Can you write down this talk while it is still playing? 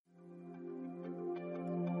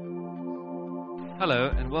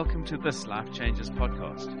Hello and welcome to this Life Changes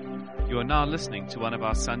podcast. You are now listening to one of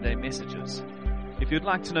our Sunday messages. If you'd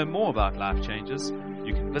like to know more about Life Changes,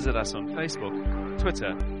 you can visit us on Facebook,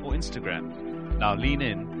 Twitter, or Instagram. Now lean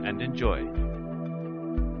in and enjoy.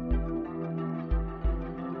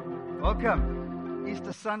 Welcome.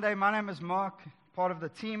 Easter Sunday. My name is Mark, part of the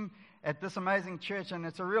team at this amazing church, and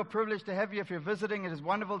it's a real privilege to have you. If you're visiting, it is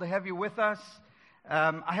wonderful to have you with us.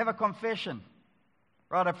 I have a confession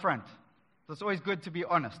right up front. So it's always good to be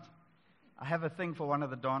honest. I have a thing for one of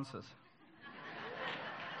the dancers.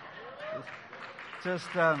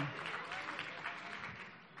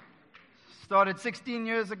 Started 16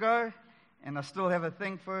 years ago, and I still have a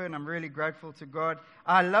thing for her, and I'm really grateful to God.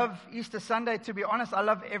 I love Easter Sunday. To be honest, I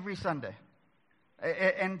love every Sunday.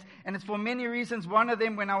 And it's for many reasons. One of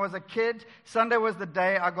them, when I was a kid, Sunday was the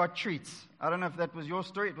day I got treats. I don't know if that was your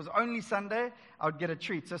story. It was only Sunday I would get a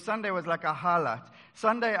treat. So Sunday was like a highlight.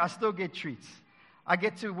 Sunday, I still get treats. I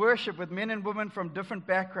get to worship with men and women from different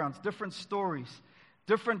backgrounds, different stories,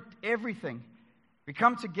 different everything. We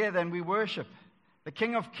come together and we worship the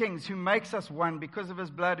King of Kings who makes us one because of His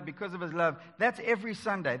blood, because of His love. That's every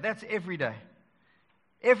Sunday. That's every day.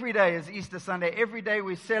 Every day is Easter Sunday. Every day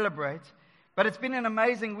we celebrate. But it's been an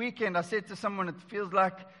amazing weekend. I said to someone, it feels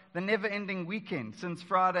like the never-ending weekend since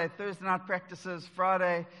Friday. Thursday night practices,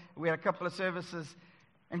 Friday, we had a couple of services.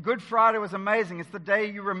 And Good Friday was amazing. It's the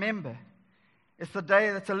day you remember. It's the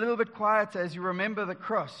day that's a little bit quieter as you remember the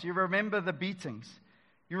cross. You remember the beatings.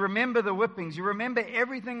 You remember the whippings. You remember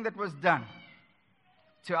everything that was done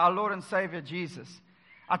to our Lord and Savior Jesus.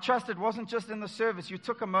 I trust it wasn't just in the service. You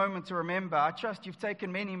took a moment to remember. I trust you've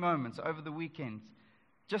taken many moments over the weekend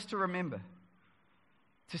just to remember.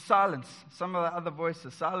 To silence some of the other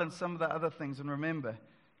voices, silence some of the other things, and remember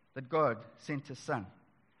that God sent His Son.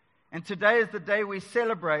 And today is the day we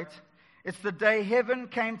celebrate. It's the day heaven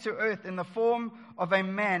came to earth in the form of a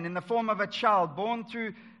man, in the form of a child, born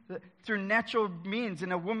through natural means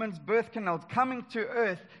in a woman's birth canal, coming to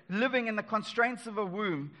earth, living in the constraints of a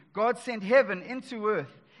womb. God sent heaven into earth,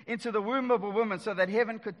 into the womb of a woman, so that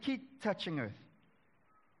heaven could keep touching earth.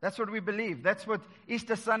 That's what we believe. That's what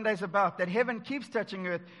Easter Sunday is about, that heaven keeps touching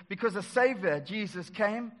earth because a Savior, Jesus,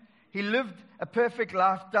 came. He lived a perfect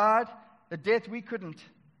life, died the death we couldn't,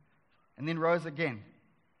 and then rose again.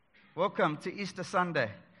 Welcome to Easter Sunday.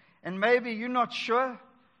 And maybe you're not sure.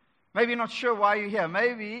 Maybe you're not sure why you're here.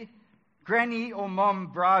 Maybe Granny or Mom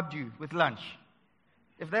bribed you with lunch.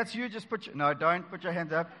 If that's you, just don't put your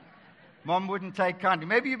hands up. Mom wouldn't take kindly.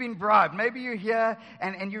 Maybe you've been bribed. Maybe you're here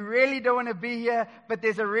and you really don't want to be here, but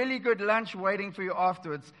there's a really good lunch waiting for you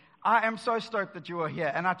afterwards. I am so stoked that you are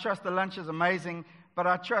here, and I trust the lunch is amazing, but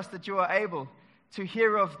I trust that you are able to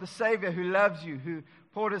hear of the Savior who loves you, who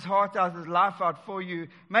poured His heart out, His life out for you.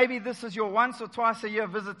 Maybe this is your once or twice a year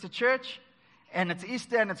visit to church, and it's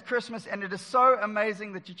Easter and it's Christmas, and it is so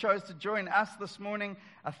amazing that you chose to join us this morning.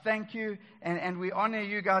 I thank you, and we honor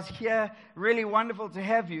you guys here. Really wonderful to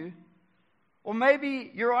have you. Or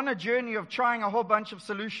maybe you're on a journey of trying a whole bunch of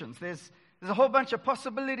solutions. There's a whole bunch of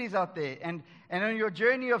possibilities out there. And on your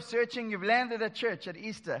journey of searching, you've landed at church at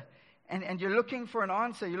Easter. And you're looking for an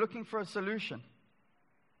answer. You're looking for a solution.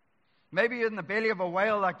 Maybe you're in the belly of a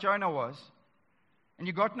whale like Jonah was. And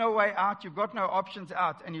you've got no way out. You've got no options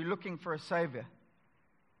out. And you're looking for a Savior.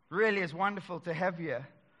 Really is wonderful to have you here.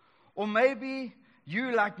 Or maybe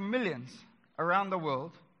you, like millions around the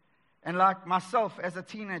world, and like myself as a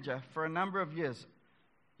teenager for a number of years,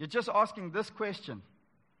 you're just asking this question.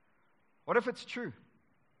 What if it's true?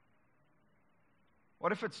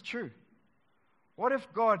 What if it's true? What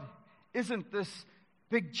if God isn't this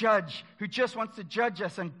big judge who just wants to judge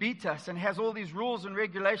us and beat us and has all these rules and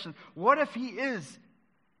regulations? What if He is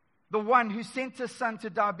the one who sent His Son to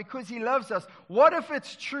die because He loves us? What if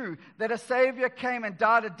it's true that a Savior came and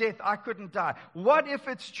died a death I couldn't die? What if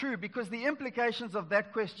it's true? Because the implications of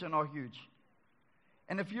that question are huge.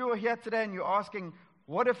 And if you are here today and you're asking,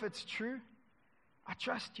 what if it's true? I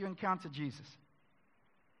trust you encounter Jesus.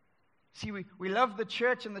 See, we love the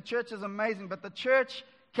church, and the church is amazing, but the church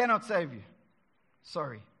cannot save you.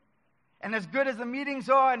 Sorry. And as good as the meetings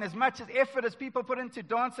are, and as much as effort as people put into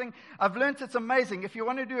dancing, I've learned it's amazing. If you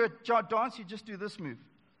want to do a dance, you just do this move.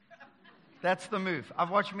 That's the move.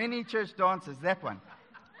 I've watched many church dances, that one.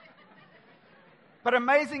 But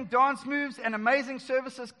amazing dance moves and amazing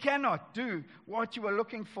services cannot do what you are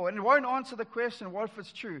looking for. And it won't answer the question, what if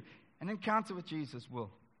it's true? An encounter with Jesus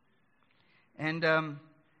will. And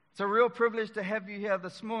it's a real privilege to have you here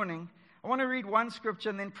this morning. I want to read one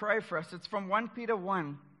scripture and then pray for us. It's from 1 Peter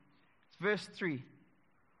 1. Verse 3.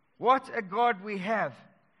 What a God we have.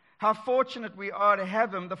 How fortunate we are to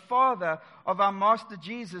have him, the Father of our Master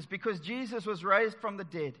Jesus, because Jesus was raised from the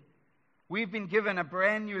dead. We've been given a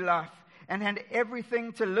brand new life and had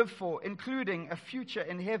everything to live for, including a future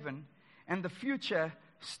in heaven. And the future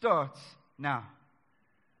starts now.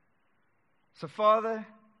 So, Father,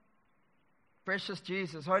 precious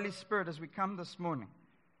Jesus, Holy Spirit, as we come this morning,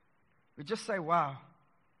 we just say, wow.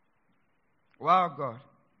 Wow, God.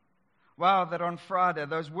 Wow, that on Friday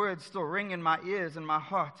those words still ring in my ears and my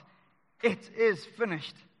heart. It is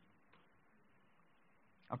finished.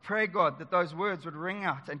 I pray, God, that those words would ring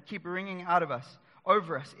out and keep ringing out of us,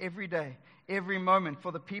 over us, every day, every moment,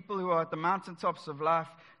 for the people who are at the mountaintops of life,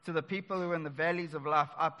 to the people who are in the valleys of life.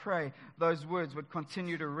 I pray those words would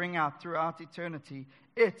continue to ring out throughout eternity.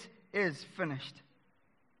 It is finished.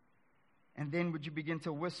 And then would you begin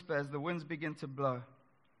to whisper as the winds begin to blow?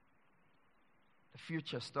 The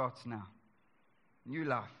future starts now. New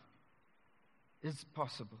life is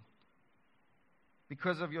possible.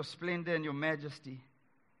 Because of your splendor and your majesty.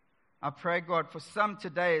 I pray, God, for some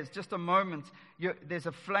today is just a moment. There's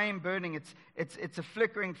a flame burning. It's a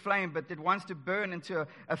flickering flame, but it wants to burn into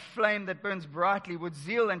a flame that burns brightly. Would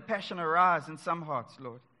zeal and passion arise in some hearts,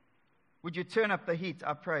 Lord? Would you turn up the heat,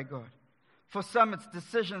 I pray, God? For some, it's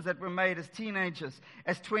decisions that were made as teenagers,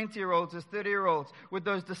 as 20-year-olds, as 30-year-olds. Would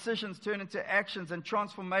those decisions turn into actions and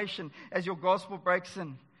transformation as your gospel breaks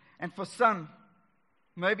in? And for some,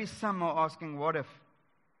 maybe some are asking, what if?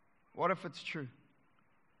 What if it's true?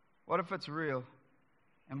 What if it's real?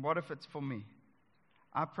 And what if it's for me?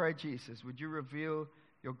 I pray, Jesus, would you reveal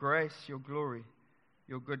your grace, your glory,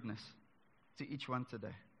 your goodness to each one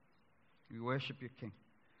today? We worship your King.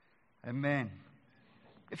 Amen.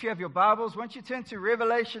 If you have your Bibles, won't you turn to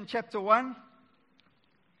Revelation chapter 1?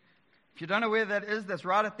 If you don't know where that is, that's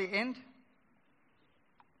right at the end.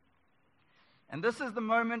 And this is the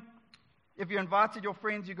moment, if you invited your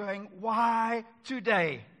friends, you're going, why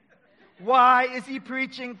today? Why is he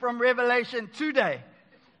preaching from Revelation today?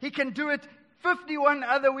 He can do it 51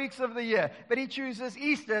 other weeks of the year, but he chooses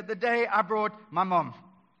Easter, the day I brought my mom.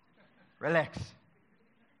 Relax.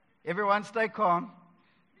 Everyone stay calm.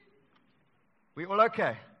 We all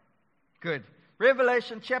okay? Good.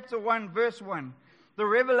 Revelation chapter 1, verse 1. The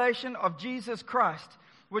revelation of Jesus Christ,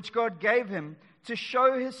 which God gave him to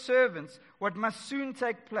show his servants what must soon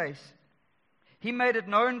take place. He made it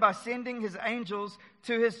known by sending his angels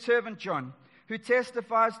to his servant John, who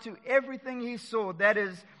testifies to everything he saw, that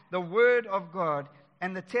is, the word of God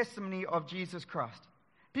and the testimony of Jesus Christ.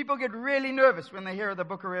 People get really nervous when they hear of the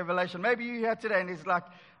book of Revelation. Maybe you're here today and it's like,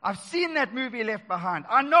 I've seen that movie Left Behind.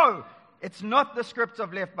 I know it's not the script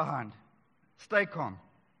of Left Behind. Stay calm.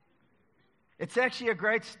 It's actually a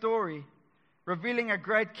great story revealing a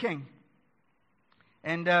great king.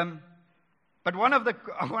 And but one of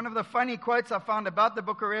the funny quotes I found about the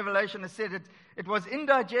book of Revelation is said it was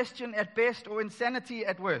indigestion at best or insanity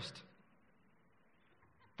at worst.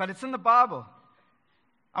 But it's in the Bible.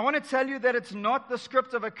 I want to tell you that it's not the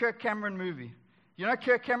script of a Kirk Cameron movie. You know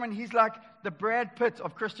Kirk Cameron, he's like the Brad Pitt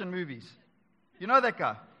of Christian movies. You know that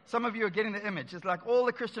guy? Some of you are getting the image. It's like all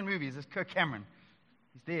the Christian movies is Kirk Cameron.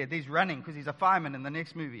 He's there. He's running because he's a fireman in the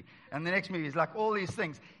next movie. And the next movie is like all these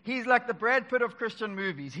things. He's like the Brad Pitt of Christian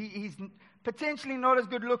movies. He's potentially not as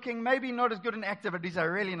good looking, maybe not as good an actor, but he's a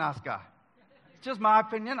really nice guy. It's just my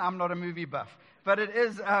opinion. I'm not a movie buff. But it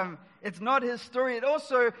is, it's not his story. It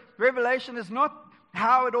also, Revelation is not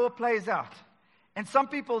how it all plays out. And some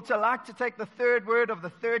people like to take the third word of the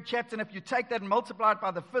third chapter, and if you take that and multiply it by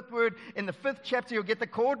the fifth word in the fifth chapter, you'll get the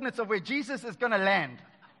coordinates of where Jesus is going to land.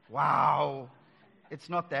 Wow. It's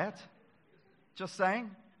not that. Just saying.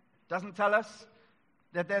 Doesn't tell us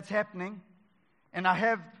that that's happening. And I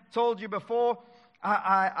have told you before,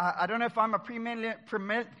 I don't know if I'm a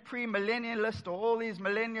premillennialist or all these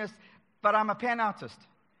millennialists, but I'm a pan-outist.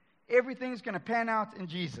 Everything's going to pan out in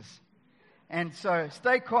Jesus. And so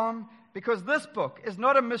stay calm, because this book is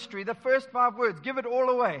not a mystery. The first 5 words, give it all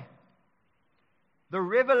away. The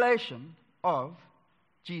revelation of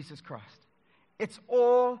Jesus Christ. It's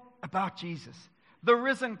all about Jesus, the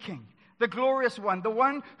risen King, the glorious one, the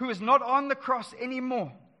one who is not on the cross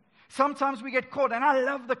anymore. Sometimes we get caught, and I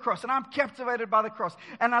love the cross, and I'm captivated by the cross,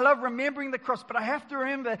 and I love remembering the cross, but I have to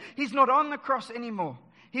remember he's not on the cross anymore.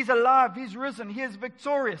 He's alive, he's risen, he is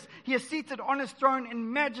victorious, he is seated on his throne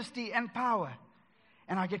in majesty and power.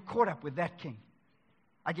 And I get caught up with that King.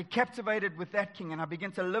 I get captivated with that King, and I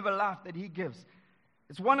begin to live a life that he gives.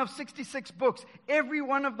 It's one of 66 books. Every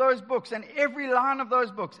one of those books and every line of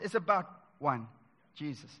those books is about one,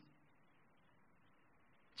 Jesus.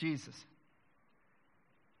 Jesus.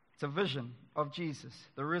 It's a vision of Jesus,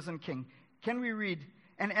 the risen King. Can we read?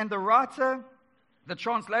 And the writer The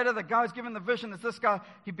translator, the guy who's given the vision, is this guy.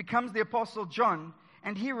 He becomes the Apostle John,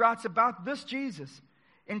 and he writes about this Jesus.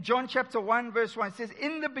 In John chapter 1, verse 1, it says,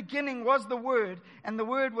 "In the beginning was the Word, and the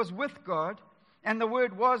Word was with God, and the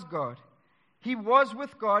Word was God. He was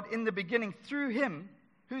with God in the beginning. Through Him,"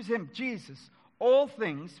 who's Him? Jesus. "All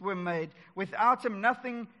things were made. Without Him,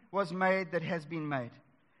 nothing was made that has been made."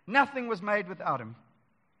 Nothing was made without Him.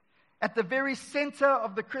 At the very center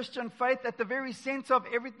of the Christian faith, at the very center of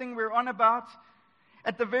everything we're on about,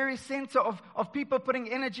 at the very center of people putting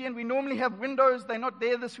energy in. We normally have windows. They're not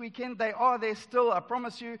there this weekend. They are there still, I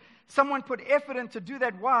promise you. Someone put effort in to do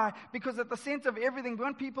that. Why? Because at the center of everything, we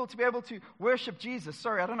want people to be able to worship Jesus.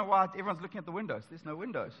 Sorry, I don't know why everyone's looking at the windows. There's no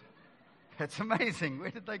windows. That's amazing. Where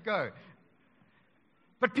did they go?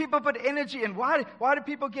 But people put energy in. Why do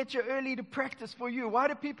people get you early to practice for you? Why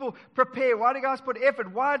do people prepare? Why do guys put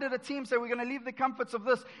effort? Why did a team say we're going to leave the comforts of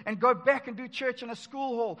this and go back and do church in a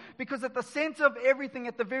school hall? Because at the center of everything,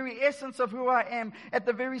 at the very essence of who I am, at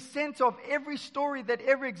the very center of every story that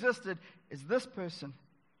ever existed, is this person,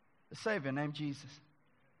 the Savior named Jesus.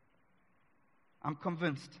 I'm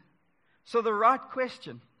convinced. So the right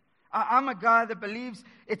question, I'm a guy that believes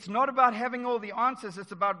it's not about having all the answers.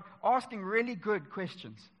 It's about asking really good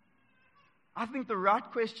questions. I think the right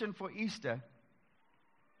question for Easter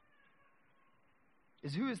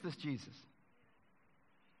is, who is this Jesus?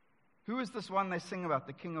 Who is this one they sing about,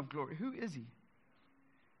 the King of Glory? Who is He?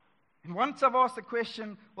 And once I've asked the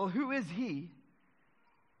question, well, who is He?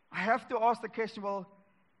 I have to ask the question, well,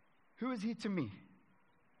 who is He to me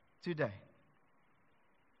today?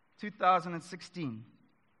 2016.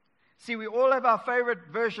 See, we all have our favorite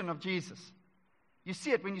version of Jesus. You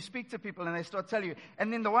see it when you speak to people and they start telling you.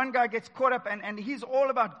 And then the one guy gets caught up and he's all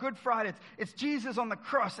about Good Friday. It's Jesus on the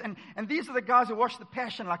cross. And these are the guys who watch The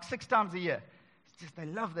Passion like 6 times a year. It's just, they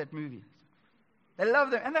love that movie. They love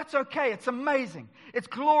that. And that's okay. It's amazing. It's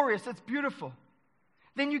glorious. It's beautiful.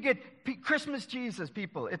 Then you get Christmas Jesus,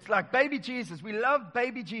 people. It's like baby Jesus. We love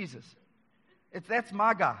baby Jesus. That's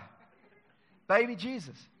my guy. Baby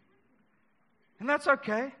Jesus. And that's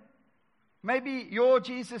okay. Maybe your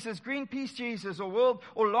Jesus is Greenpeace Jesus or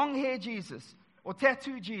long hair Jesus or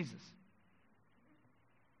tattoo Jesus.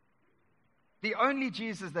 The only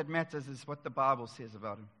Jesus that matters is what the Bible says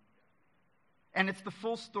about Him. And it's the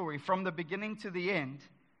full story from the beginning to the end.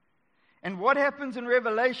 And what happens in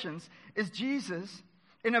Revelations is Jesus,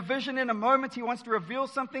 in a vision, in a moment, He wants to reveal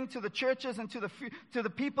something to the churches and to the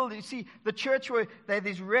people. You see, the church were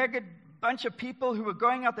these ragged bunch of people who were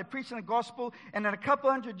going out there preaching the gospel, and in a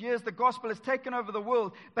couple hundred years the gospel has taken over the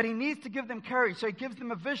world, but He needs to give them courage. So He gives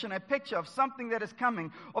them a vision, a picture of something that is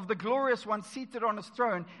coming, of the glorious one seated on His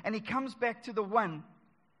throne, and He comes back to the one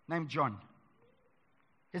named John,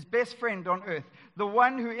 His best friend on earth, the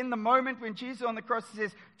one who in the moment when Jesus on the cross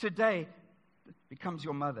says, "Today becomes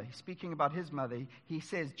your mother." He's speaking about His mother. He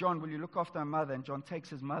says, "John, will you look after my mother?" And John takes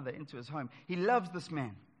his mother into his home. He loves this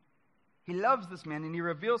man. He loves this man, and He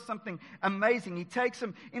reveals something amazing. He takes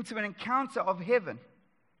him into an encounter of heaven.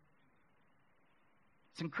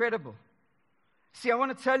 It's incredible. See, I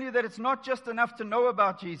want to tell you that it's not just enough to know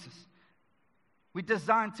about Jesus. We're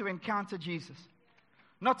designed to encounter Jesus,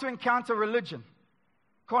 not to encounter religion.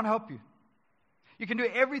 Can't help you. You can do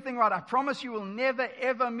everything right. I promise you will never,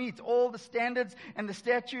 ever meet all the standards and the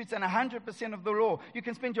statutes and 100% of the law. You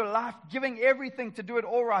can spend your life giving everything to do it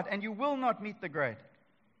all right, and you will not meet the grade.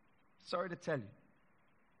 Sorry to tell you.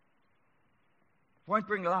 Won't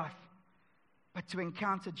bring life, but to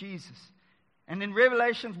encounter Jesus. And in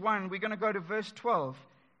Revelations 1, we're going to go to verse 12,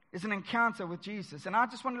 is an encounter with Jesus. And I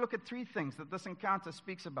just want to look at 3 things that this encounter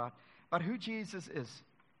speaks about who Jesus is.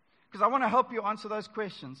 Because I want to help you answer those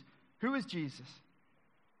questions. Who is Jesus?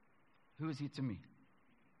 Who is He to me?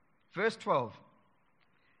 Verse 12.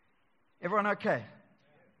 Everyone okay?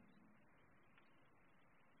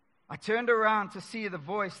 I turned around to see the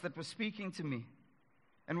voice that was speaking to me.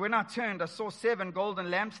 And when I turned, I saw 7 golden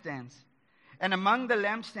lampstands. And among the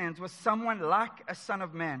lampstands was someone like a son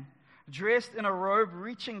of man, dressed in a robe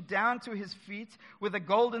reaching down to his feet, with a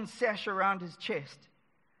golden sash around his chest.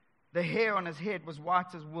 The hair on his head was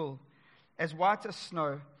white as wool, as white as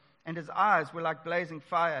snow, and his eyes were like blazing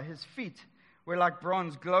fire. His feet were like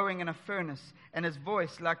bronze glowing in a furnace, and his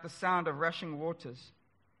voice like the sound of rushing waters.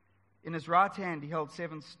 In his right hand he held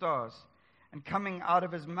 7 stars, and coming out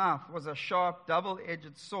of his mouth was a sharp,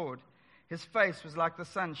 double-edged sword. His face was like the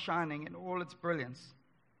sun shining in all its brilliance.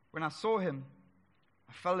 When I saw him,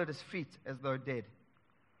 I fell at his feet as though dead.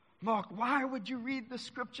 Mark, why would you read the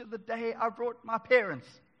scripture the day I brought my parents?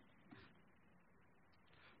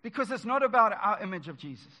 Because it's not about our image of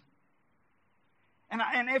Jesus.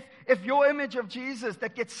 And if your image of Jesus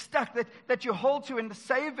that gets stuck, that you hold to, and the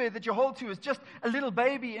Savior that you hold to is just a little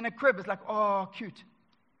baby in a crib, it's like, oh, cute.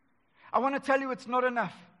 I want to tell you it's not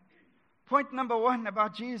enough. Point number one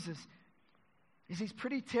about Jesus is he's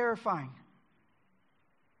pretty terrifying.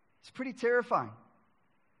 It's pretty terrifying.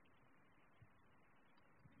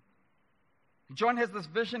 John has this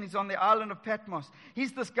vision. He's on the island of Patmos.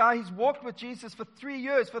 He's this guy. He's walked with Jesus for 3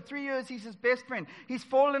 years. For 3 years, he's his best friend. He's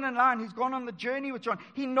fallen in line. He's gone on the journey with John.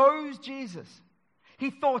 He knows Jesus. He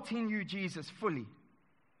thought he knew Jesus fully.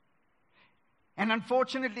 And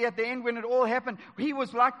unfortunately, at the end, when it all happened, he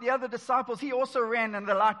was like the other disciples. He also ran and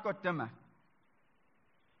the light got dimmer.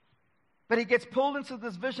 But he gets pulled into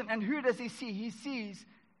this vision. And who does he see? He sees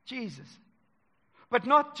Jesus. But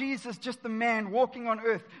not Jesus, just the man walking on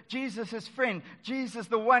earth. Jesus, his friend. Jesus,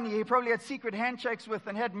 the one he probably had secret handshakes with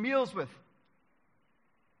and had meals with.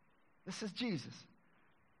 This is Jesus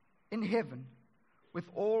in heaven with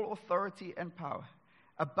all authority and power,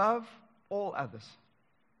 above all others.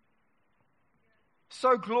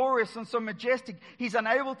 So glorious and so majestic, he's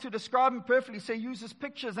unable to describe him perfectly, so he uses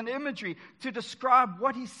pictures and imagery to describe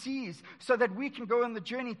what he sees so that we can go on the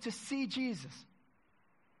journey to see Jesus.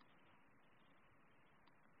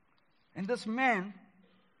 And this man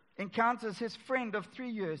encounters his friend of 3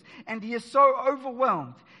 years, and he is so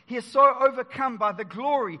overwhelmed, he is so overcome by the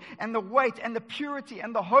glory and the weight and the purity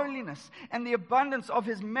and the holiness and the abundance of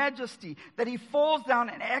his majesty that he falls down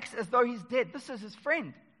and acts as though he's dead. This is his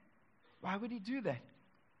friend. Why would he do that?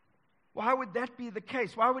 Why would that be the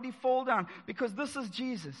case? Why would he fall down? Because this is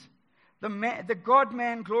Jesus, the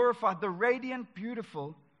God-man glorified, the radiant,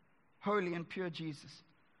 beautiful, holy and pure Jesus.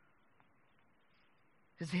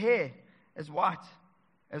 His hair as white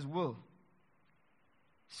as wool.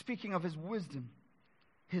 Speaking of his wisdom,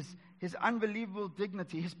 his unbelievable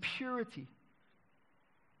dignity, his purity.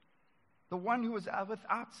 The one who was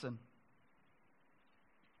without sin.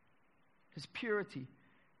 His purity,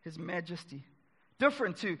 his majesty.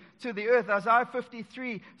 Different to the earth. Isaiah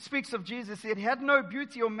 53 speaks of Jesus. It had no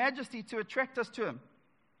beauty or majesty to attract us to him.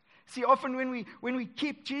 See, often when we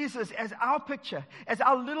keep Jesus as our picture, as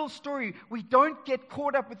our little story, we don't get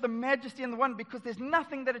caught up with the majesty and the wonder because there's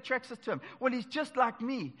nothing that attracts us to him. Well, he's just like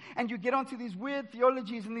me. And you get onto these weird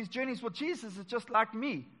theologies and these journeys. Well, Jesus is just like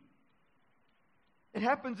me. It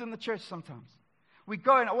happens in the church sometimes. We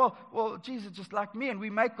go and, well, Jesus is just like me, and we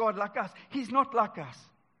make God like us. He's not like us.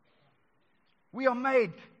 We are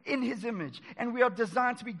made in his image, and we are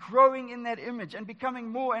designed to be growing in that image and becoming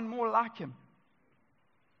more and more like him.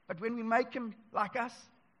 But when we make him like us,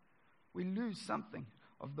 we lose something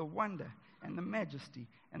of the wonder and the majesty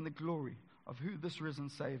and the glory of who this risen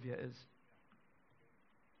Savior is.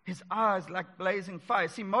 His eyes like blazing fire.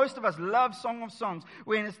 See, most of us love Song of Songs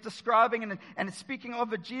when it's describing and it's speaking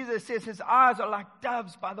of it. Jesus says his eyes are like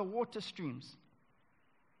doves by the water streams.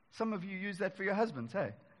 Some of you use that for your husbands,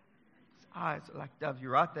 hey? His eyes are like doves. You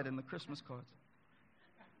write that in the Christmas cards.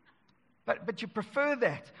 But you prefer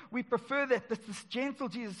that. We prefer that. This gentle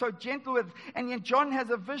Jesus, so gentle with. And yet John has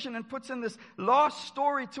a vision and puts in this last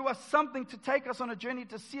story to us, something to take us on a journey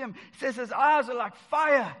to see him. He says his eyes are like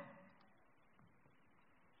fire.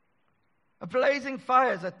 A blazing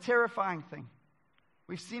fire is a terrifying thing.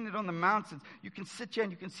 We've seen it on the mountains. You can sit here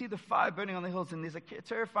and you can see the fire burning on the hills, and there's a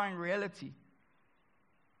terrifying reality.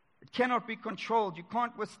 It cannot be controlled. You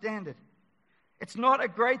can't withstand it. It's not a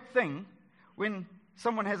great thing when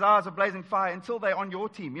someone has eyes of blazing fire until they're on your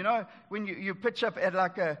team. You know, when you pitch up at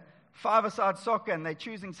like a five-a-side soccer and they're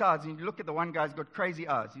choosing sides, and you look at the one guy's got crazy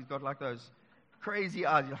eyes. He's got like those crazy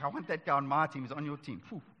eyes. You're like, I want that guy on my team. He's on your team.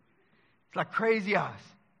 Whew. It's like crazy eyes.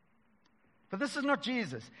 But this is not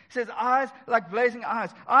Jesus. It says eyes like blazing eyes.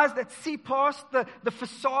 Eyes that see past the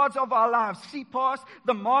facades of our lives, see past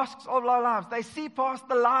the masks of our lives. They see past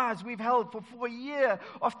the lies we've held for year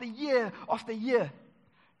after year after year.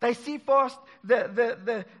 They see past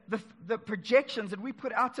the projections that we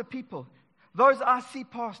put out to people. Those eyes see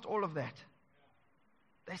past all of that.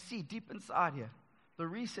 They see deep inside here. The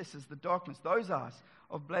recesses, the darkness, those eyes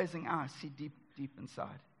of blazing eyes see deep, deep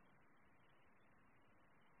inside.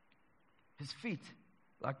 His feet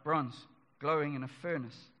like bronze, glowing in a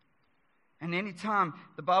furnace. And any time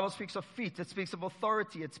the Bible speaks of feet, it speaks of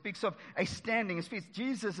authority. It speaks of a standing. It speaks,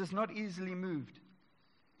 Jesus is not easily moved.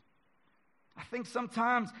 I think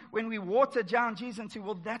sometimes when we water down Jesus and say,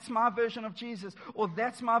 well, that's my version of Jesus, or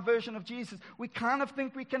that's my version of Jesus, we kind of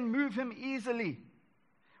think we can move him easily.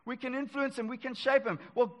 We can influence him. We can shape him.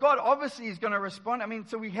 Well, God obviously is going to respond. I mean,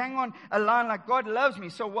 so we hang on a line like, God loves me,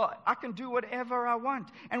 so well, I can do whatever I want.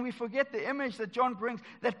 And we forget the image that John brings,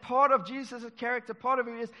 that part of Jesus' character, part of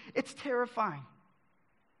who he is. It's terrifying.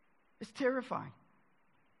 It's terrifying.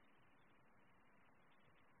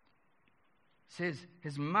 says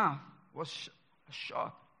his mouth was a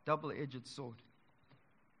sharp, double-edged sword.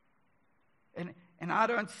 And I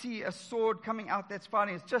don't see a sword coming out that's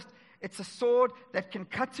fighting. It's a sword that can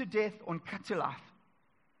cut to death or cut to life.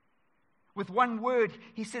 With one word,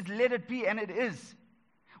 he says, let it be, and it is.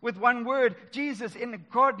 With one word, Jesus, in the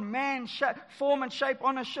God-man form and shape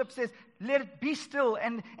on a ship, says, let it be still,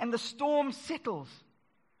 and the storm settles.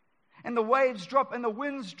 And the waves drop, and the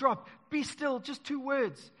winds drop. Be still, just 2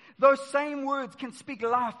 words. Those same words can speak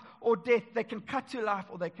life or death. They can cut to life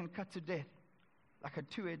or they can cut to death. Like a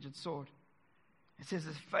 2-edged sword. It says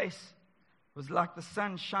his face was like the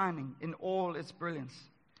sun shining in all its brilliance.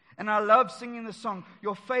 And I love singing the song,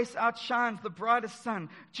 your face outshines the brightest sun.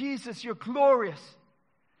 Jesus, you're glorious.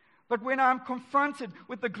 But when I'm confronted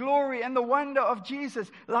with the glory and the wonder of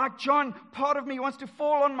Jesus, like John, part of me wants to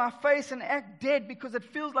fall on my face and act dead because it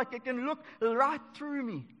feels like it can look right through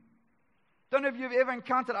me. Don't know if you've ever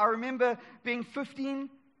encountered, I remember being 15,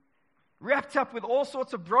 wrapped up with all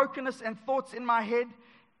sorts of brokenness and thoughts in my head,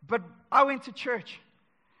 but I went to church.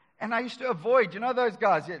 And I used to avoid, those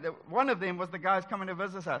guys. Yeah, one of them was the guy who's coming to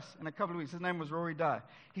visit us in a couple of weeks. His name was Rory Dye.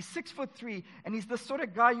 He's 6'3", and he's the sort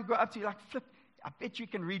of guy you go up to, you're like, flip, I bet you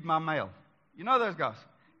can read my mail. You know those guys.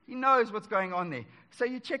 He knows what's going on there. So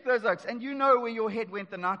you check those oaks, and you know where your head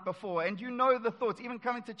went the night before, and you know the thoughts, even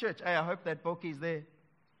coming to church. Hey, I hope that book is there.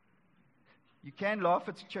 You can laugh,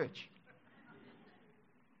 it's church.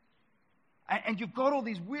 And you've got all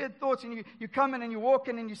these weird thoughts, and you come in and you walk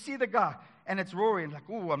in and you see the guy, and it's Rory, and like,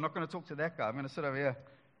 oh, I'm not going to talk to that guy. I'm going to sit over here,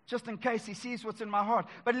 just in case he sees what's in my heart.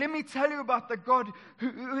 But let me tell you about the God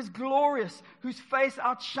who is glorious, whose face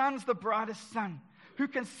outshines the brightest sun, who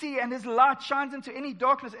can see, and his light shines into any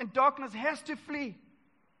darkness, and darkness has to flee.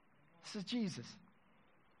 This is Jesus.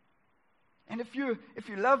 And if you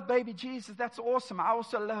love baby Jesus, that's awesome. I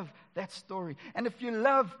also love that story. And if you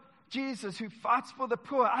love Jesus who fights for the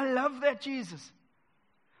poor, I love that Jesus.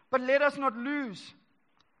 But let us not lose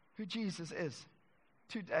who Jesus is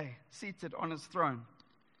today, seated on his throne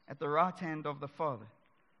at the right hand of the Father.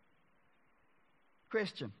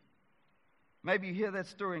 Question. Maybe you hear that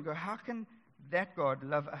story and go, how can that God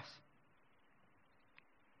love us?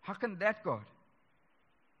 How can that God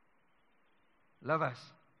love us?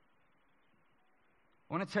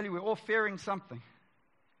 I want to tell you, we're all fearing something.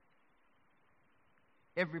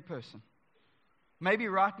 Every person. Maybe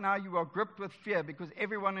right now you are gripped with fear because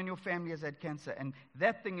everyone in your family has had cancer and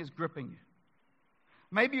that thing is gripping you.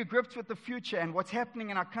 Maybe you're gripped with the future and what's happening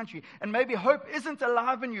in our country. And maybe hope isn't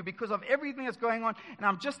alive in you because of everything that's going on and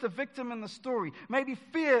I'm just a victim in the story. Maybe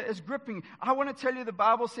fear is gripping you. I want to tell you the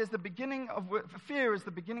Bible says the beginning of fear is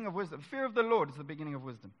the beginning of wisdom. Fear of the Lord is the beginning of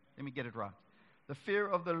wisdom. Let me get it right. The fear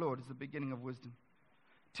of the Lord is the beginning of wisdom.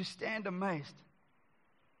 To stand amazed.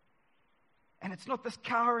 And it's not this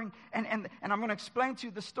cowering, and I'm going to explain to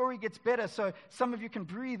you, the story gets better so some of you can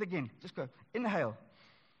breathe again. Just go, inhale.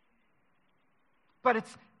 But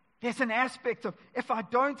there's an aspect of, if I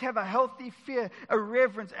don't have a healthy fear, a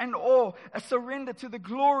reverence and awe, a surrender to the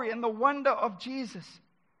glory and the wonder of Jesus,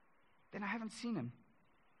 then I haven't seen him.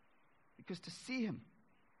 Because to see him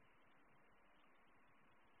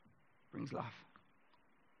brings life.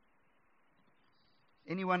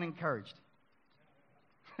 Anyone encouraged?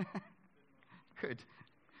 Good.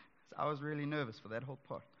 I was really nervous for that whole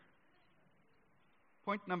part.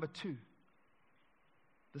 Point number 2.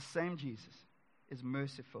 The same Jesus is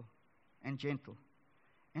merciful and gentle.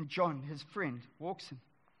 And John, his friend, walks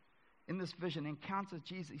in this vision, encounters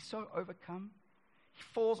Jesus. He's so overcome, he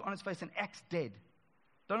falls on his face and acts dead.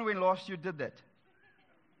 Don't know when last you did that.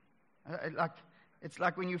 It's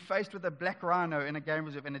like when you're faced with a black rhino in a game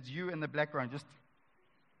reserve and it's you and the black rhino just...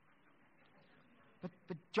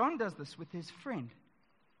 But John does this with his friend.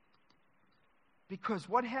 Because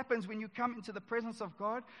what happens when you come into the presence of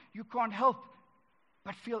God, you can't help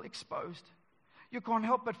but feel exposed. You can't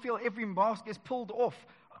help but feel every mask is pulled off.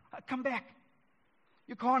 Come back.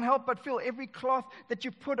 You can't help but feel every cloth that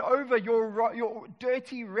you put over your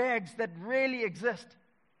dirty rags that really exist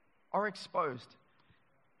are exposed.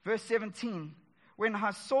 Verse 17, when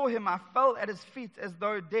I saw him, I fell at his feet as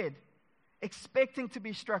though dead. Expecting to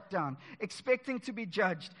be struck down, expecting to be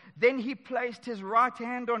judged. Then he placed his right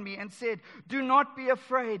hand on me and said, do not be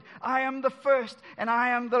afraid. I am the first and I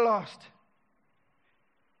am the last.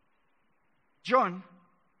 John,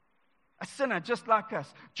 a sinner just like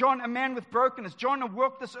us. John, a man with brokenness. John, who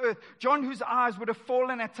walked this earth. John, whose eyes would have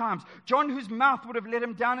fallen at times. John, whose mouth would have let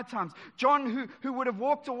him down at times. John, who would have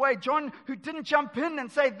walked away. John, who didn't jump in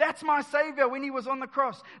and say, that's my Savior when he was on the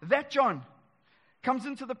cross. That John comes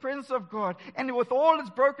into the presence of God, and with all his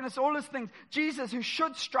brokenness, all his things, Jesus, who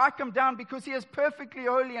should strike him down because he is perfectly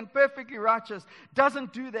holy and perfectly righteous,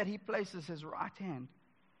 doesn't do that. He places his right hand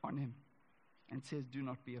on him and says, do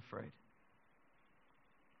not be afraid.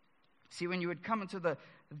 See, when you would come into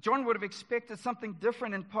John would have expected something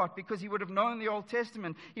different in part, because he would have known the Old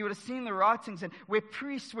Testament. He would have seen the writings, and where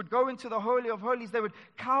priests would go into the Holy of Holies, they would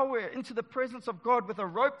cower into the presence of God with a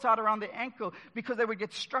rope tied around their ankle, because they would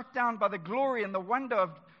get struck down by the glory and the wonder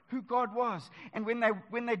of who God was. And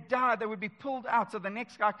when they died, they would be pulled out so the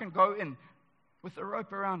next guy can go in with the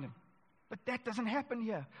rope around him. But that doesn't happen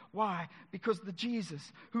here. Why? Because the Jesus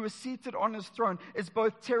who is seated on his throne is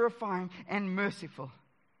both terrifying and merciful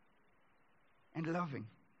and loving.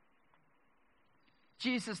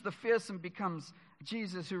 Jesus the fearsome becomes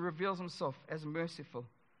Jesus who reveals himself as merciful.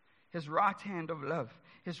 His right hand of love,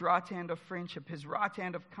 his right hand of friendship, his right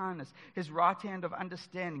hand of kindness, his right hand of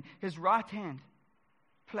understanding, his right hand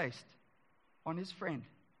placed on his friend.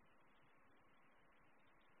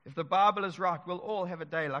 If the Bible is right, we'll all have a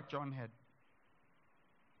day like John had.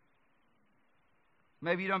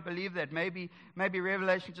 Maybe you don't believe that. Maybe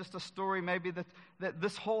Revelation is just a story. Maybe that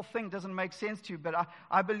this whole thing doesn't make sense to you. But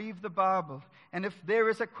I believe the Bible. And if there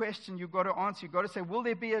is a question you've got to answer, you've got to say, will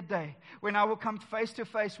there be a day when I will come face to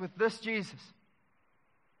face with this Jesus?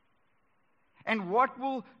 And what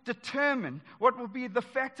will be the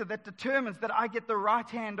factor that determines that I get the right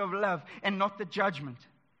hand of love and not the judgment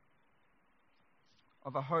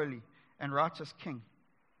of a holy and righteous King?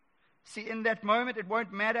 See, in that moment, it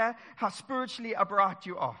won't matter how spiritually upright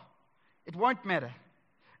you are. It won't matter.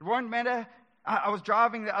 It won't matter. I was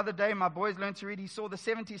driving the other day. My boys learned to read. He saw the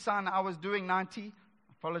 70 sign. I was doing 90. I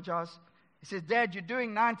apologize. He says, Dad, you're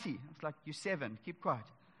doing 90. I was like, you're 7. Keep quiet.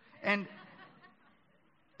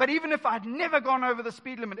 But even if I'd never gone over the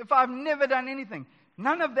speed limit, if I've never done anything,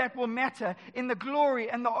 none of that will matter in the glory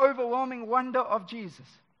and the overwhelming wonder of Jesus.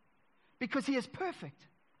 Because he is perfect.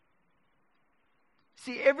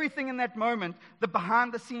 See, everything in that moment, the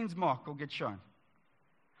behind-the-scenes mark will get shown.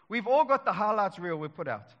 We've all got the highlights reel we put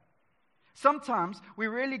out. Sometimes we're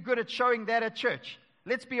really good at showing that at church.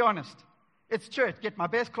 Let's be honest. It's church. Get my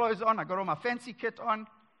best clothes on. I got all my fancy kit on.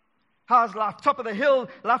 How's life? Top of the hill.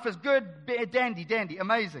 Life is good. Dandy.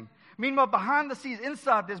 Amazing. Meanwhile, behind the scenes,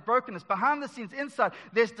 inside, there's brokenness. Behind the scenes, inside,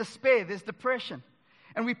 there's despair. There's depression.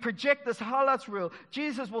 And we project this highlights reel.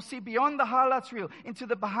 Jesus will see beyond the highlights reel into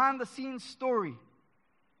the behind-the-scenes story.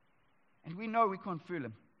 And we know we can't fool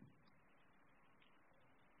him.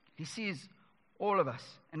 He sees all of us,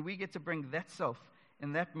 and we get to bring that self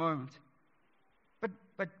in that moment.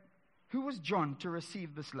 But who was John to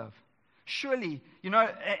receive this love? Surely,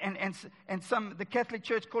 and the Catholic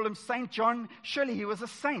Church call him Saint John. Surely he was a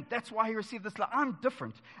saint. That's why he received this love. I'm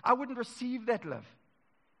different. I wouldn't receive that love.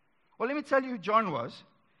 Well, let me tell you who John was.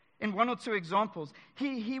 In one or two examples,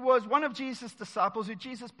 he was one of Jesus' disciples who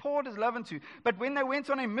Jesus poured his love into. But when they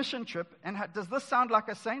went on a mission trip, and does this sound like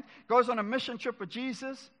a saint? Goes on a mission trip with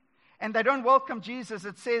Jesus, and they don't welcome Jesus.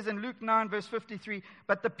 It says in Luke 9, verse 53,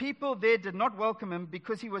 but the people there did not welcome him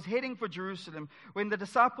because he was heading for Jerusalem. When the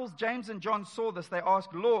disciples, James and John, saw this, they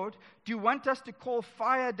asked, Lord, do you want us to call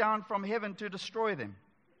fire down from heaven to destroy them?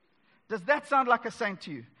 Does that sound like a saint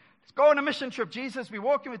to you? Let's go on a mission trip, Jesus. We're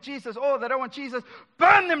walking with Jesus. Oh, they don't want Jesus.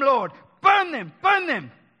 Burn them, Lord. Burn them. Burn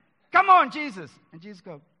them. Come on, Jesus. And Jesus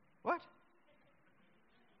goes, what?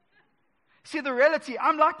 See, the reality,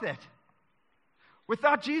 I'm like that.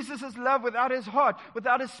 Without Jesus' love, without his heart,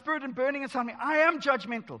 without his spirit and burning inside me, I am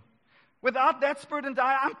judgmental. Without that spirit and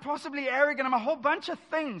I'm possibly arrogant. I'm a whole bunch of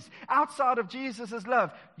things outside of Jesus'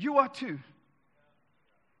 love. You are too.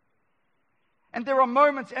 And there are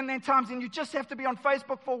moments and then times, and you just have to be on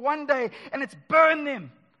Facebook for one day, and it's burn them.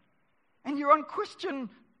 And you're on Christian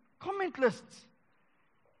comment lists.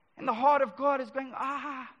 And the heart of God is going,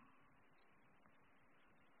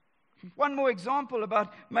 One more example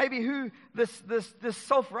about maybe who this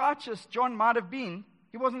self-righteous John might have been.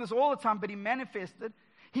 He wasn't this all the time, but he manifested.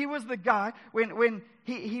 He was the guy when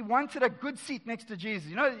he wanted a good seat next to Jesus.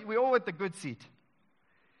 You know, we all want the good seat.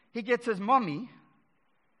 He gets his mommy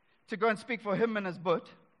to go and speak for him and his butt,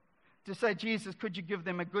 to say, Jesus, could you give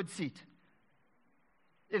them a good seat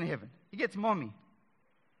in heaven? He gets mommy.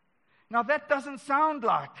 Now that doesn't sound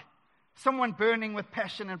like someone burning with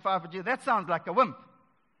passion and fire for Jesus. That sounds like a wimp.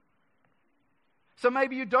 So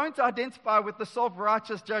maybe you don't identify with the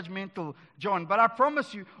self-righteous, judgmental John, but I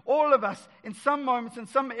promise you, all of us, in some moments, in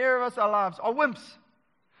some area of our lives, are wimps.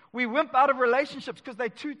 We wimp out of relationships because they're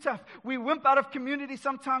too tough. We wimp out of community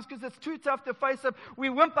sometimes because it's too tough to face up. We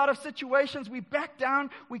wimp out of situations. We back down.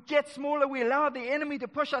 We get smaller. We allow the enemy to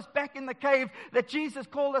push us back in the cave that Jesus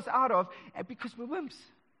called us out of, and because we're wimps.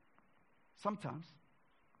 Sometimes.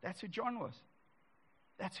 That's who John was.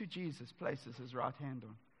 That's who Jesus places his right hand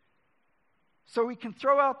on. So we can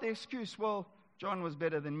throw out the excuse, well, John was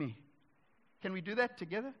better than me. Can we do that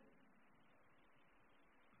together?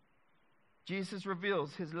 Jesus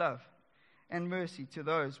reveals his love and mercy to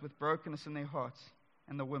those with brokenness in their hearts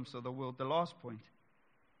and the wimps of the world. The last point,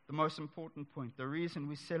 the most important point, the reason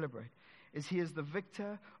we celebrate is he is the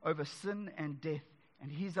victor over sin and death,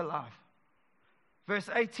 and he's alive. Verse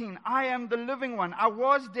 18, I am the living one. I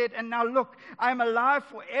was dead, and now look, I am alive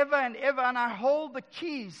forever and ever, and I hold the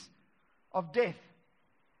keys of death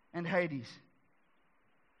and Hades.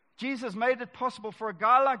 Jesus made it possible for a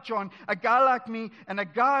guy like John, a guy like me, and a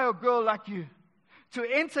guy or girl like you to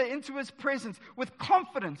enter into his presence with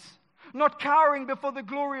confidence, not cowering before the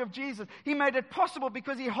glory of Jesus. He made it possible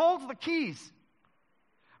because he holds the keys.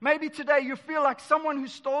 Maybe today you feel like someone who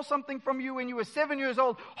stole something from you when you were 7 years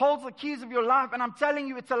old holds the keys of your life, and I'm telling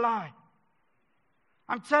you it's a lie.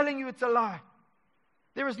 I'm telling you it's a lie.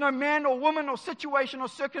 There is no man or woman or situation or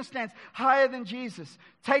circumstance higher than Jesus.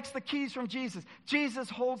 Takes the keys from Jesus. Jesus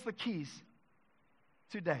holds the keys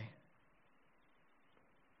today.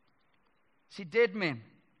 See, dead men,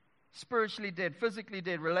 spiritually dead, physically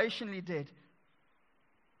dead, relationally dead,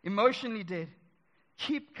 emotionally dead,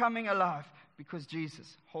 keep coming alive because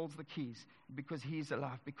Jesus holds the keys, because he's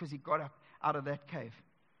alive, because he got up out of that cave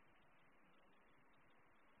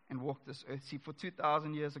and walked this earth. See, for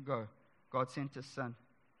 2,000 years ago, God sent his son,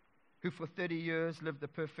 who for 30 years lived a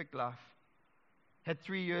perfect life, had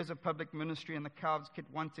 3 years of public ministry, and the crowds kept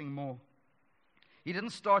wanting more. He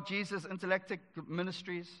didn't start Jesus' intellectual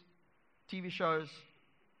ministries, TV shows.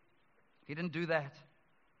 He didn't do that.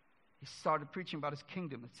 He started preaching about his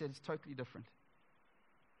kingdom. It said it's totally different.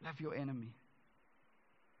 Love your enemy.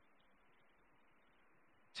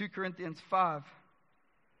 2 Corinthians 5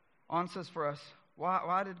 answers for us,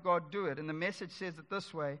 why did God do it? And the Message says it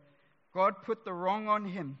this way: God put the wrong on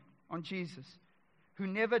him, on Jesus, who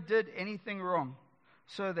never did anything wrong,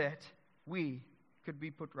 so that we could be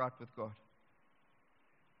put right with God.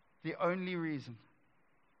 The only reason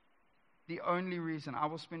I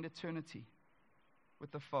will spend eternity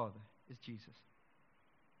with the Father is Jesus.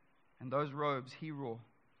 And those robes he wore,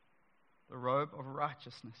 the robe of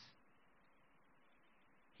righteousness,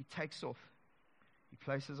 he takes off. He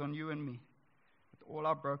places on you and me with all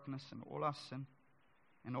our brokenness and all our sin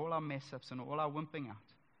and all our mess-ups and all our wimping out.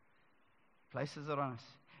 Places it on us.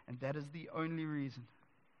 And that is the only reason.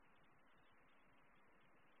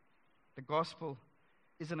 The gospel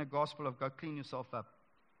isn't a gospel of go clean yourself up.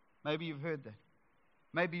 Maybe you've heard that.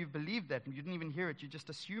 Maybe you've believed that and you didn't even hear it. You just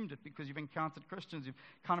assumed it because you've encountered Christians. You've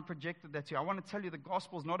kind of projected that to you. I want to tell you the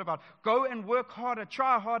gospel is not about go and work harder,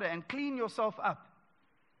 try harder, and clean yourself up.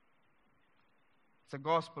 It's a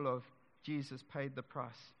gospel of Jesus paid the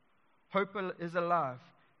price. Hope is alive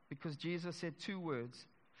because Jesus said 2 words: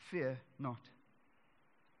 fear not.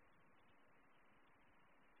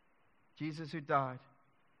 Jesus, who died,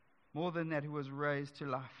 more than that, who was raised to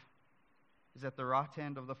life, is at the right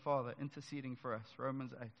hand of the Father interceding for us.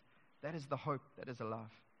 Romans 8. That is the hope that is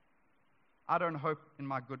alive. I don't hope in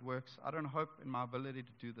my good works. I don't hope in my ability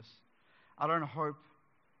to do this. I hope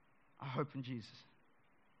in Jesus.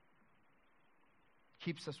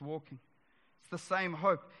 Keeps us walking. It's the same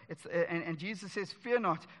hope. And Jesus says, fear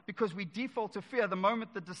not, because we default to fear. The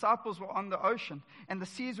moment the disciples were on the ocean and the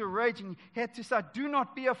seas were raging, he had to say, do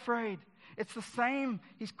not be afraid. It's the same.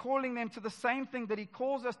 He's calling them to the same thing that he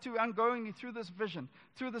calls us to ongoingly through this vision,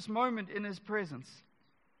 through this moment in his presence.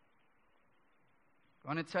 I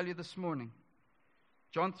want to tell you this morning,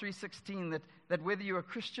 John 3:16, that whether you're a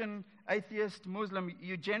Christian, atheist, Muslim,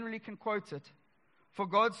 you generally can quote it. For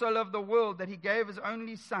God so loved the world that he gave his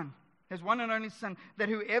only Son, his one and only Son, that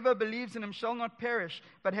whoever believes in him shall not perish,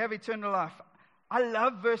 but have eternal life. I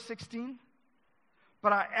love verse 16,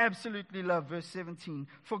 but I absolutely love verse 17.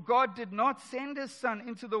 For God did not send his Son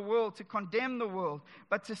into the world to condemn the world,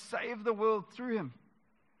 but to save the world through him.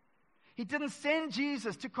 He didn't send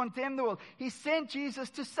Jesus to condemn the world. He sent Jesus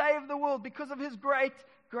to save the world because of his great,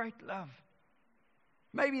 great love.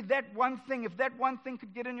 Maybe that one thing, if that one thing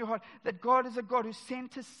could get in your heart, that God is a God who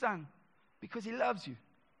sent his Son because he loves you.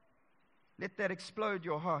 Let that explode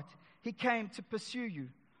your heart. He came to pursue you.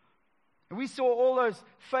 And we saw all those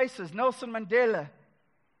faces, Nelson Mandela,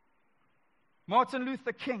 Martin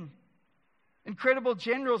Luther King, incredible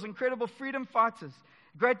generals, incredible freedom fighters,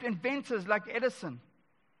 great inventors like Edison,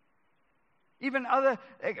 Even other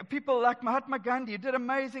people like Mahatma Gandhi, who did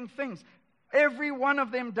amazing things. Every one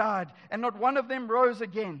of them died, and not one of them rose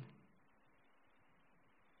again.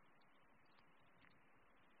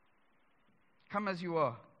 Come as you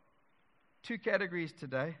are. 2 categories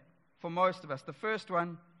today for most of us. The first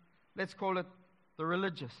one, let's call it the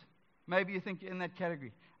religious. Maybe you think you're in that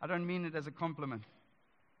category. I don't mean it as a compliment.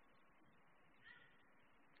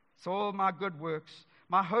 It's all my good works.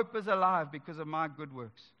 My hope is alive because of my good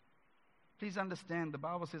works. Please understand, the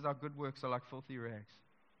Bible says our good works are like filthy rags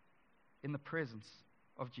in the presence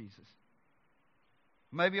of Jesus.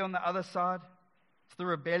 Maybe on the other side, it's the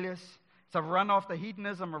rebellious. It's I've run after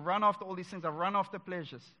hedonism, I've run after all these things, I've run after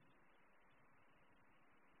pleasures.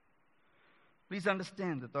 Please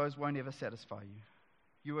understand that those won't ever satisfy you.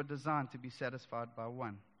 You are designed to be satisfied by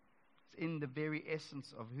one. It's in the very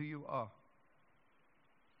essence of who you are.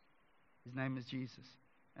 His name is Jesus.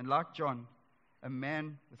 And like John, a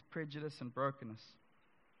man with prejudice and brokenness,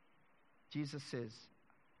 Jesus says,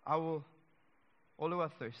 all who are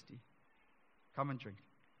thirsty, come and drink.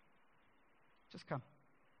 Just come.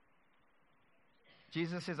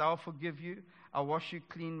 Jesus says, I'll forgive you. I'll wash you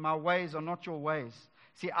clean. My ways are not your ways.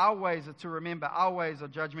 See, our ways are to remember. Our ways are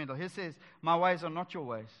judgmental. He says, my ways are not your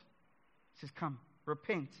ways. He says, come,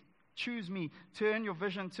 repent. Choose me. Turn your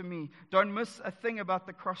vision to me. Don't miss a thing about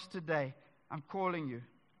the cross today. I'm calling you.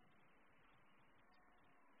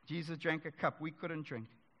 Jesus drank a cup we couldn't drink.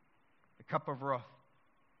 A cup of wrath.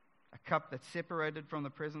 A cup that separated from the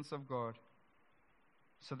presence of God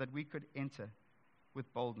so that we could enter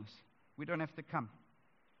with boldness. We don't have to come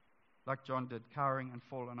like John did, cowering and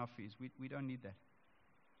fall on our feet. We don't need that.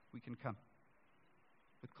 We can come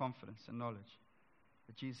with confidence and knowledge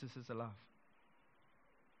that Jesus is alive.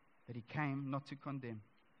 That He came not to condemn,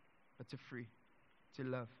 but to free, to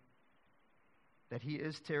love. That He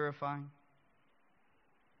is terrifying,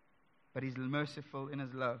 but He's merciful in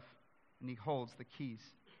His love, and He holds the keys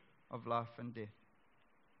of life and death.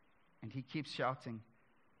 And He keeps shouting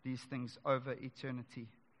these things over eternity,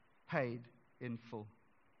 paid in full.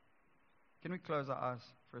 Can we close our eyes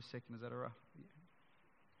for a second? Is that all right? Yeah.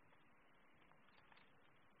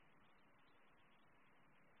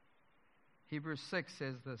 Hebrews 6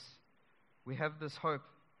 says this: we have this hope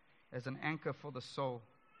as an anchor for the soul,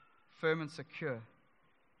 firm and secure.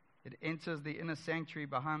 It enters the inner sanctuary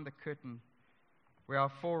behind the curtain, where our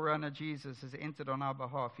forerunner Jesus has entered on our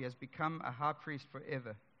behalf. He has become a high priest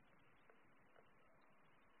forever.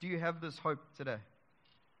 Do you have this hope today?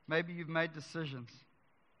 Maybe you've made decisions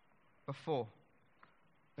before,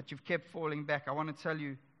 but you've kept falling back. I want to tell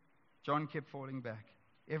you, John kept falling back.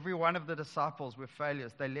 Every one of the disciples were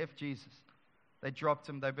failures. They left Jesus. They dropped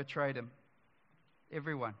Him. They betrayed Him.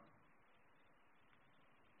 Everyone.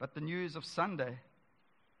 But the news of Sunday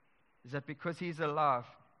is that because He's alive,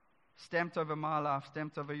 stamped over my life,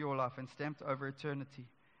 stamped over your life, and stamped over eternity,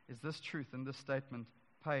 is this truth and this statement: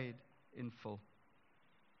 paid in full.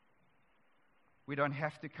 We don't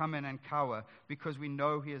have to come in and cower because we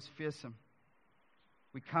know He is fearsome.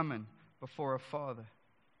 We come in before a Father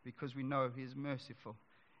because we know He is merciful.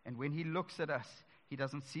 And when He looks at us, He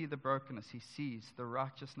doesn't see the brokenness. He sees the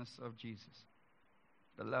righteousness of Jesus,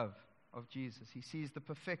 the love of Jesus. He sees the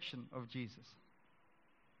perfection of Jesus.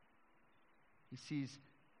 He sees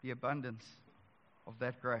the abundance of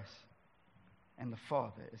that grace. And the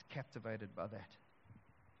Father is captivated by that.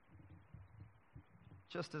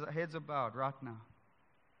 Just as our heads are bowed right now,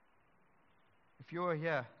 if you're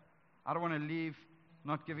here, I don't want to leave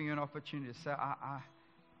not giving you an opportunity to say, I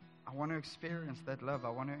want to experience that love. I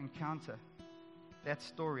want to encounter that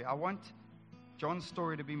story. I want John's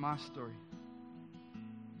story to be my story.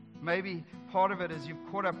 Maybe part of it is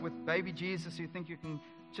you've caught up with baby Jesus. You think you can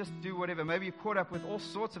just do whatever. Maybe you're caught up with all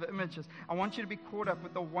sorts of images. I want you to be caught up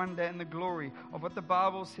with the wonder and the glory of what the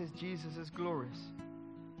Bible says Jesus is glorious.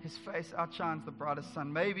 His face outshines the brightest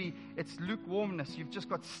sun. Maybe it's lukewarmness. You've just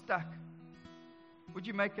got stuck. Would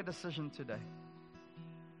you make a decision today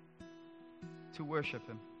to worship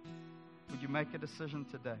Him? Would you make a decision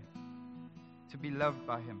today to be loved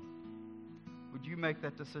by Him? Would you make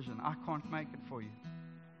that decision? I can't make it for you.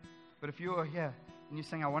 But if you are here and you're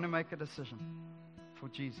saying, I want to make a decision for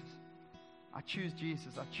Jesus. I choose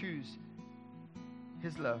Jesus. I choose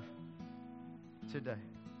His love today.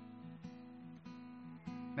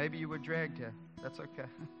 Maybe you were dragged here. That's okay.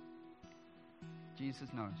 Jesus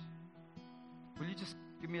knows. Will you just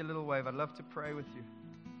give me a little wave? I'd love to pray with you.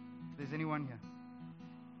 If there's anyone here.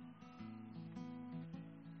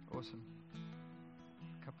 Awesome.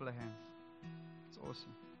 A couple of hands. It's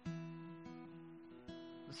awesome.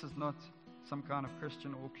 This is not some kind of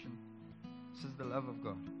Christian auction. This is the love of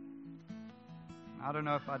God. I don't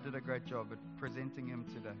know if I did a great job at presenting him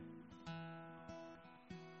today.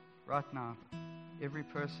 Right now, every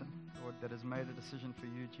person, Lord, that has made a decision for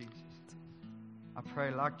you, Jesus, I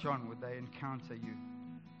pray, like John, would they encounter you.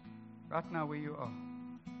 Right now where you are.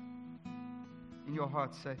 In your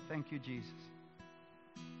heart, say, thank you, Jesus,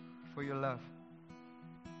 for your love.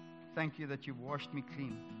 Thank you that you've washed me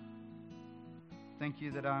clean. Thank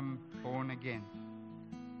you that I'm born again.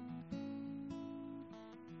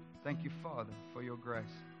 Thank you, Father, for your grace.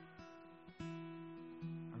 I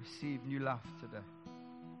receive new life today.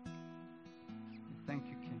 And thank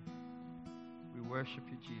you, King. We worship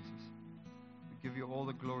you, Jesus. We give you all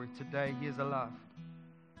the glory. Today, He is alive.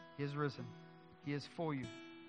 He is risen. He is for you.